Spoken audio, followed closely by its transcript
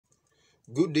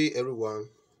Good day, everyone.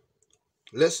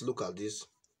 Let's look at this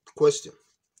question.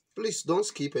 Please don't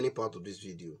skip any part of this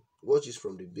video. Watch it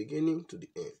from the beginning to the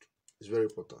end. It's very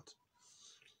important.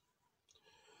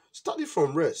 Starting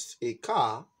from rest, a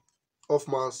car of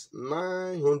mass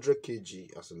 900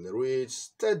 kg accelerates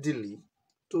steadily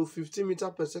to 15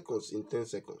 meters per second in 10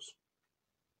 seconds.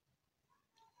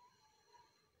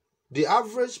 The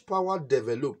average power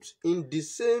developed in the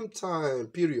same time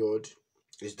period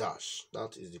is dash.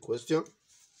 That is the question.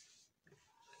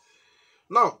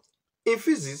 Now, in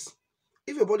physics,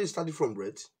 if a body is starting from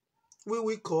rest, we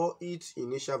will call its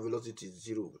initial velocity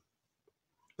 0.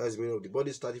 That's the meaning of the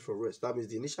body starting from rest. That means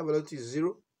the initial velocity is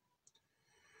 0.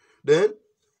 Then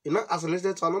it now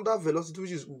accelerated to another velocity,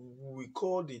 which is we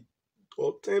call the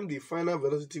or term the final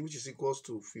velocity, which is equals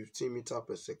to 15 meters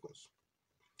per second.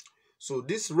 So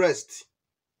this rest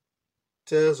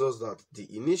tells us that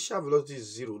the initial velocity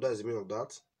is 0. That is the meaning of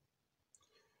that.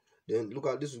 Then look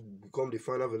at this will become the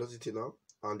final velocity now,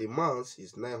 and the mass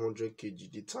is 900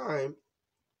 kg. The time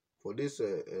for this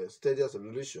steady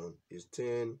acceleration is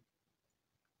 10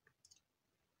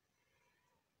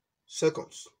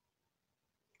 seconds.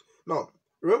 Now,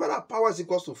 remember that power is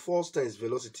equal to force times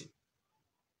velocity.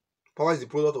 Power is the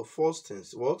product of force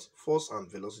times what? Force and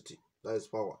velocity. That is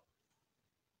power.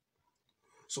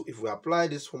 So if we apply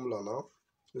this formula now,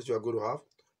 let's see what we are going to have.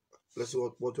 Let's see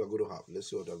what we are going to have. Let's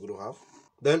see what we are going to have.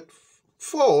 Then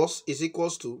force is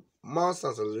equals to mass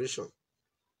and acceleration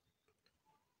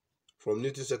from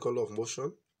Newton's second law of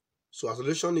motion. So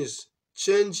acceleration is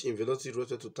change in velocity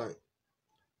relative to time,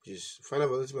 which is final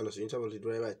velocity minus initial velocity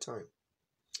divided by time.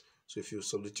 So if you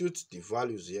substitute the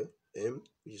values here, m,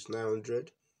 which is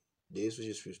 900, this, which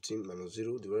is 15 minus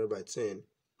 0 divided by 10,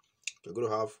 you're going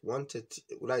to have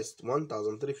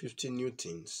 1,350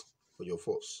 newtons for your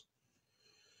force.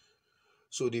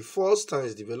 So the force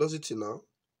times the velocity now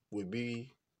will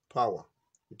be power,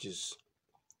 which is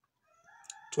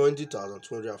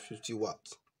 20,250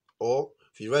 watts. Or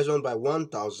if you divide it by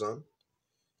 1,000,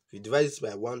 if you divide it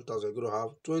by 1,000, you're going to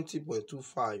have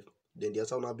 20.25. Then the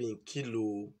answer will now be in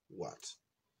kilowatts.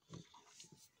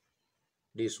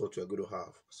 This is what we are going to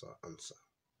have as our answer.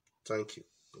 Thank you.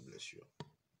 God bless you.